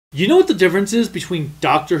You know what the difference is between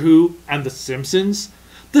Doctor Who and The Simpsons?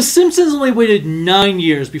 The Simpsons only waited 9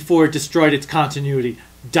 years before it destroyed its continuity.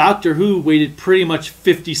 Doctor Who waited pretty much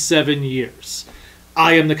 57 years.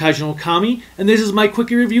 I am the Kaijin Okami, and this is my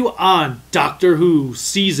quickie review on Doctor Who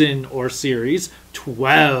season or series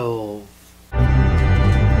 12.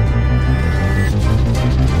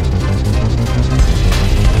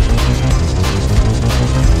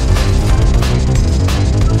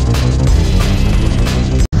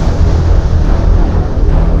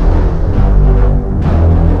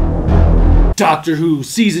 Doctor Who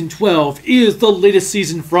Season 12 is the latest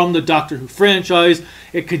season from the Doctor Who franchise.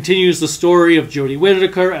 It continues the story of Jodie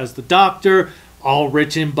Whittaker as the Doctor, all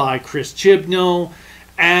written by Chris Chibnall.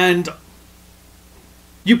 And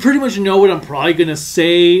you pretty much know what I'm probably going to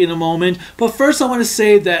say in a moment. But first I want to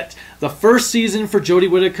say that the first season for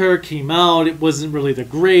Jodie Whittaker came out. It wasn't really the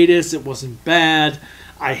greatest. It wasn't bad.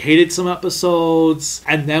 I hated some episodes,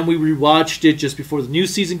 and then we rewatched it just before the new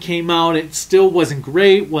season came out. It still wasn't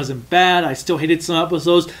great, wasn't bad. I still hated some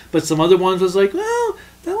episodes, but some other ones was like, well,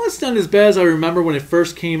 that was not as bad as I remember when it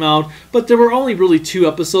first came out. But there were only really 2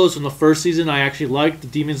 episodes from the first season I actually liked, The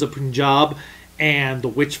Demons of Punjab and The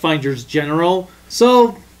Witchfinders General.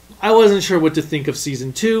 So I wasn't sure what to think of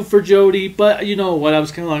Season 2 for Jodie, but you know what, I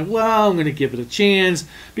was kind of like, well, I'm going to give it a chance,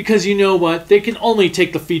 because you know what, they can only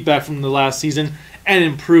take the feedback from the last season and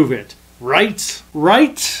improve it. Right?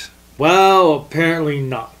 Right? Well, apparently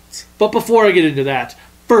not. But before I get into that,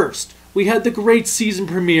 first, we had the great season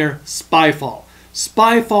premiere, Spyfall.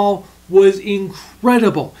 Spyfall was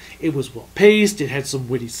incredible. It was well paced, it had some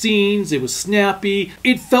witty scenes, it was snappy.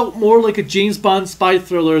 It felt more like a James Bond spy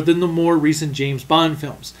thriller than the more recent James Bond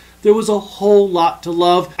films. There was a whole lot to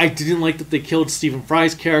love. I didn't like that they killed Stephen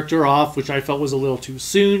Fry's character off, which I felt was a little too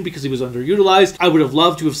soon because he was underutilized. I would have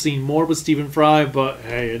loved to have seen more with Stephen Fry, but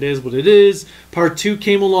hey, it is what it is. Part 2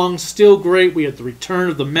 came along, still great. We had the return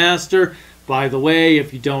of the Master. By the way,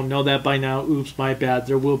 if you don't know that by now, oops, my bad.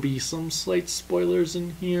 There will be some slight spoilers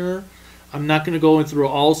in here. I'm not going to go through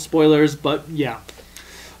all spoilers, but yeah.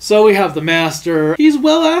 So we have the Master. He's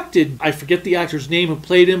well acted. I forget the actor's name who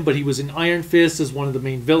played him, but he was in Iron Fist as one of the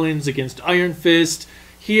main villains against Iron Fist.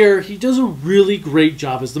 Here, he does a really great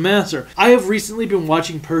job as the Master. I have recently been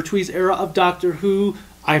watching Pertwee's era of Doctor Who.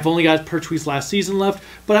 I've only got Pertwee's last season left,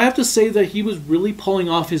 but I have to say that he was really pulling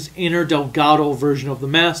off his inner Delgado version of the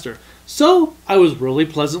Master. So, I was really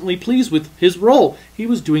pleasantly pleased with his role. He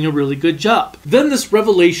was doing a really good job. Then this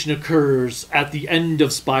revelation occurs at the end of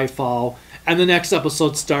Spyfall, and the next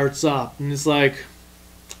episode starts up, and it's like,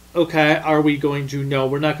 okay, are we going to? No,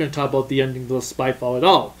 we're not going to talk about the ending of the Spyfall at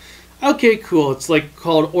all. Okay, cool. It's like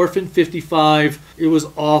called Orphan 55. It was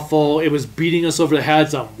awful. It was beating us over the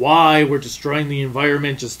heads on why we're destroying the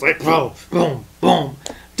environment. Just like, boom, boom, boom.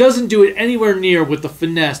 Doesn't do it anywhere near with the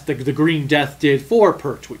finesse that the Green Death did for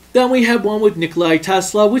Pertwee. Then we had one with Nikolai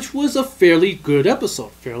Tesla, which was a fairly good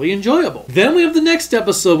episode, fairly enjoyable. Then we have the next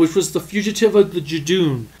episode, which was The Fugitive of the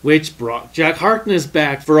Judoon, which brought Jack Harkness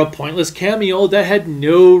back for a pointless cameo that had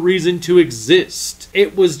no reason to exist.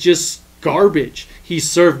 It was just garbage. He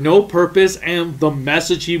served no purpose, and the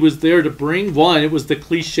message he was there to bring, one, it was the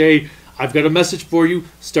cliche, I've got a message for you,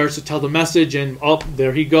 starts to tell the message, and oh,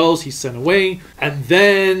 there he goes, he's sent away. And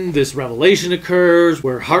then this revelation occurs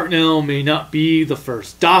where Hartnell may not be the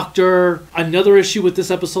first Doctor. Another issue with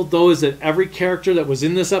this episode, though, is that every character that was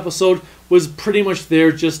in this episode was pretty much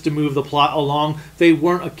there just to move the plot along. They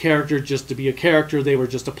weren't a character just to be a character, they were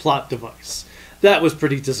just a plot device. That was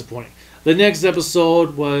pretty disappointing. The next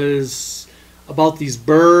episode was about these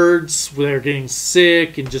birds where they're getting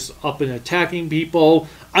sick and just up and attacking people.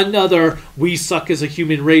 Another, we suck as a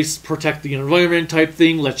human race, protect the environment type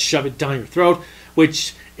thing, let's shove it down your throat,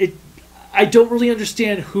 which I don't really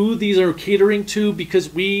understand who these are catering to,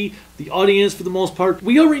 because we, the audience for the most part,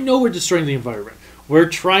 we already know we're destroying the environment. We're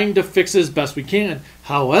trying to fix it as best we can.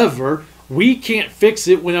 However, we can't fix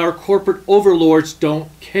it when our corporate overlords don't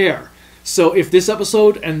care. So if this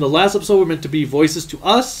episode and the last episode were meant to be voices to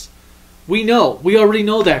us, we already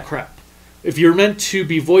know that crap. If you're meant to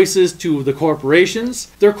be voices to the corporations,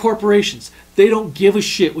 they're corporations. They don't give a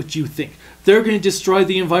shit what you think. They're going to destroy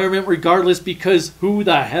the environment regardless, because who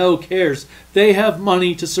the hell cares? They have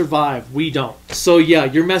money to survive. We don't. So yeah,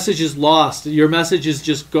 your message is lost. Your message is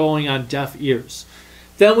just going on deaf ears.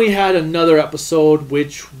 Then we had another episode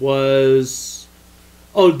which was...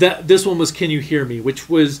 this one was Can You Hear Me? Which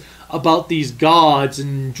was about these gods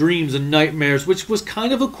and dreams and nightmares, which was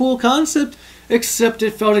kind of a cool concept, except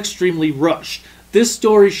it felt extremely rushed. This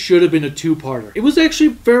story should have been a 2-parter. It was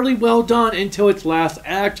actually fairly well done until its last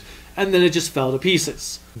act, and then it just fell to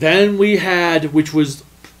pieces. Then we had, which was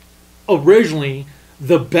originally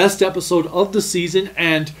the best episode of the season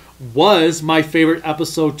and was my favorite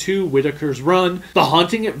episode to Whittaker's run, The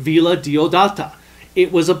Haunting at Villa Diodata.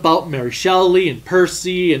 It was about Mary Shelley and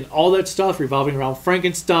Percy and all that stuff revolving around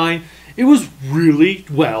Frankenstein. It was really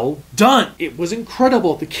well done. It was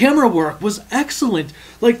incredible. The camera work was excellent.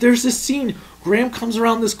 Like, there's this scene, Graham comes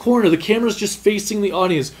around this corner, the camera's just facing the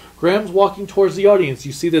audience. Graham's walking towards the audience.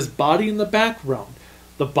 You see this body in the background.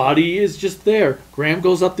 The body is just there. Graham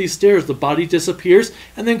goes up these stairs. The body disappears.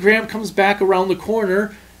 And then Graham comes back around the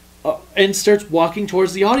corner and starts walking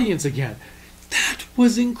towards the audience again. That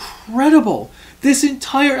was incredible. This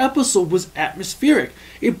entire episode was atmospheric.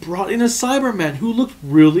 It brought in a Cyberman who looked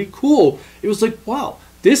really cool. It was like, wow,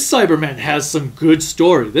 this Cyberman has some good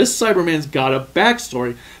story. This Cyberman's got a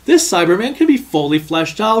backstory. This Cyberman can be fully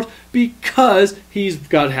fleshed out because he's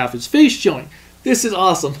got half his face showing. This is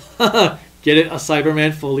awesome. Get it? A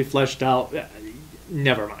Cyberman fully fleshed out?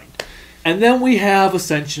 Never mind. And then we have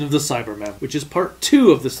Ascension of the Cybermen, which is part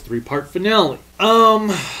 2 of this 3-part finale.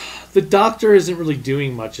 The Doctor isn't really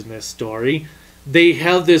doing much in this story. They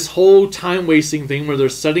have this whole time-wasting thing where they're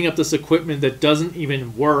setting up this equipment that doesn't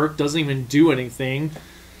even work, doesn't even do anything.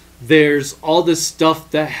 There's all this stuff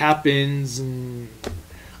that happens, and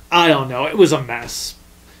I don't know. It was a mess.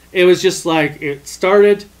 It was just like, it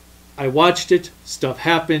started, I watched it, stuff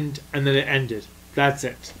happened, and then it ended. That's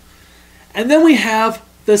it. And then we have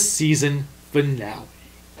the season finale.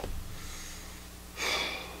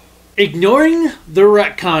 Ignoring the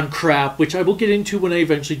retcon crap, which I will get into when I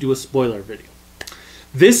eventually do a spoiler video.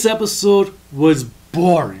 This episode was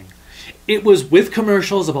boring. It was with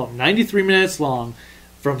commercials about 93 minutes long.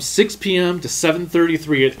 From 6 p.m. to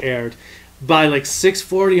 7:33 it aired. By like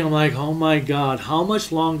 6:40 I'm like, oh my god, how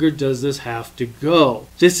much longer does this have to go?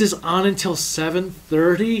 This is on until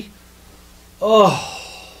 7:30? Oh.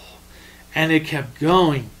 And it kept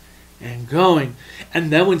going and going.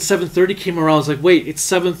 And then when 7:30 came around, I was like, wait, it's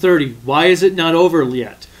 7:30. Why is it not over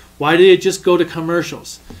yet? Why did it just go to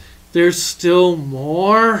commercials? There's still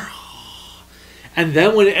more? And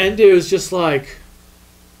then when it ended, it was just like,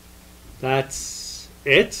 that's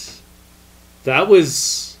it? That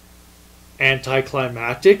was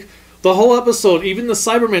anticlimactic. The whole episode, even the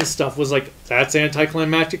Cyberman stuff, was like, that's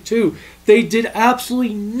anticlimactic too. They did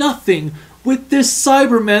absolutely nothing with this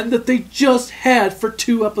Cyberman that they just had for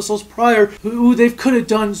 2 episodes prior, who they could have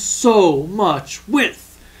done so much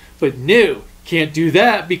with. But no, can't do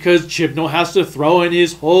that because Chibnall has to throw in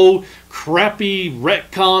his whole crappy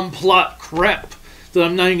retcon plot crap that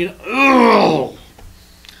I'm not even gonna...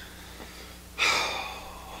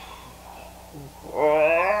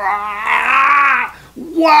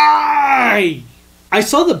 Why? I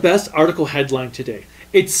saw the best article headline today.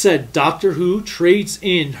 It said Doctor Who trades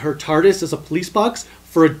in her Tardis as a police box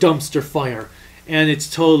for a dumpster fire. And it's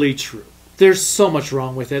totally true. There's so much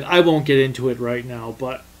wrong with it. I won't get into it right now,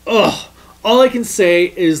 but ugh. All I can say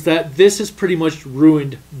is that this has pretty much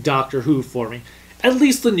ruined Doctor Who for me. At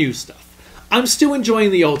least the new stuff. I'm still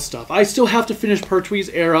enjoying the old stuff. I still have to finish Pertwee's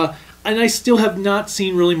era, and I still have not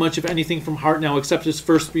seen really much of anything from Hartnell except his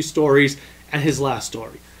first 3 stories and his last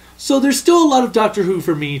story. So there's still a lot of Doctor Who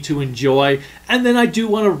for me to enjoy, and then I do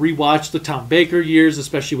want to rewatch the Tom Baker years,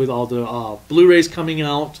 especially with all the Blu-rays coming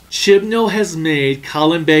out. Chibnall has made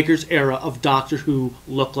Colin Baker's era of Doctor Who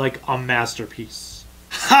look like a masterpiece.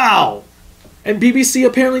 How? And BBC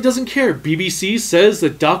apparently doesn't care. BBC says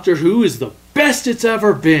that Doctor Who is the best it's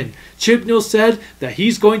ever been. Chibnall said that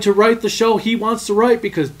he's going to write the show he wants to write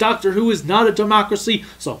because Doctor Who is not a democracy,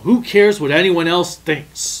 so who cares what anyone else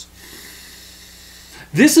thinks?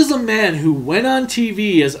 This is a man who went on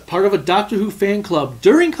TV as part of a Doctor Who fan club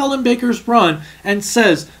during Colin Baker's run and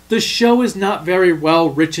says, the show is not very well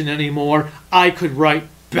written anymore, I could write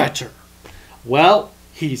better. Well,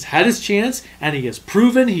 he's had his chance, and he has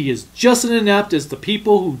proven he is just as inept as the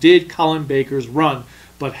people who did Colin Baker's run.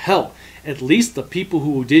 But hell, at least the people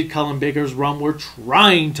who did Colin Baker's run were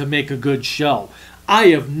trying to make a good show. I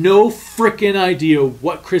have no frickin' idea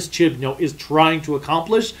what Chris Chibnall is trying to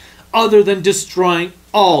accomplish other than destroying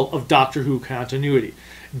all of Doctor Who continuity.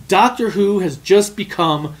 Doctor Who has just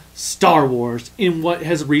become Star Wars in what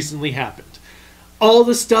has recently happened. All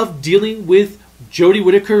the stuff dealing with Jodie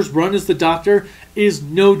Whittaker's run as the Doctor is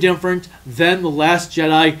no different than The Last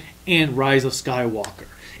Jedi and Rise of Skywalker.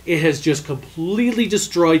 It has just completely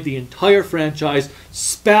destroyed the entire franchise,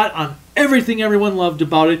 spat on everything everyone loved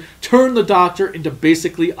about it, turned the Doctor into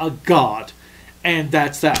basically a god. And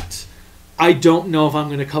that's that. I don't know if I'm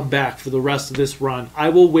going to come back for the rest of this run. I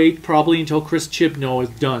will wait probably until Chris Chibnall is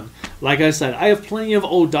done. Like I said, I have plenty of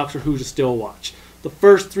old Doctor Who to still watch. The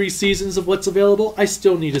first 3 seasons of what's available, I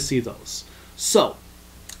still need to see those. So,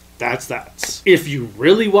 that's that. If you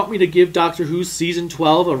really want me to give Doctor Who Season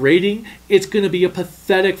 12 a rating, it's going to be a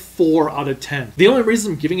pathetic 4 out of 10. The only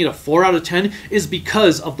reason I'm giving it a 4 out of 10 is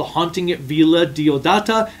because of the Haunting at Villa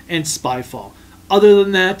Diodata and Spyfall. Other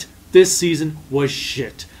than that, this season was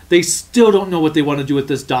shit. They still don't know what they want to do with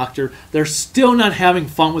this Doctor. They're still not having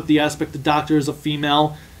fun with the aspect the Doctor is a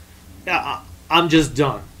female. I'm just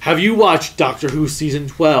done. Have you watched Doctor Who Season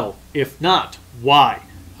 12? If not, why?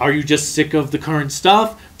 Are you just sick of the current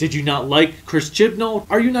stuff? Did you not like Chris Chibnall?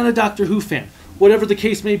 Are you not a Doctor Who fan? Whatever the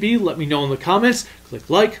case may be, let me know in the comments. Click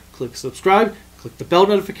like, click subscribe, click the bell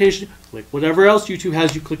notification, click whatever else YouTube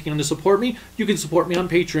has you clicking on to support me. You can support me on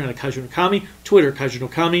Patreon at Kaiju no Kami, Twitter Kaiju no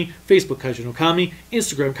Kami, Facebook Kaiju no Kami,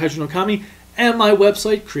 Instagram Kaiju no Kami, and my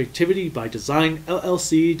website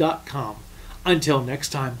creativitybydesignllc.com. Until next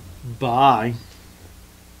time, bye.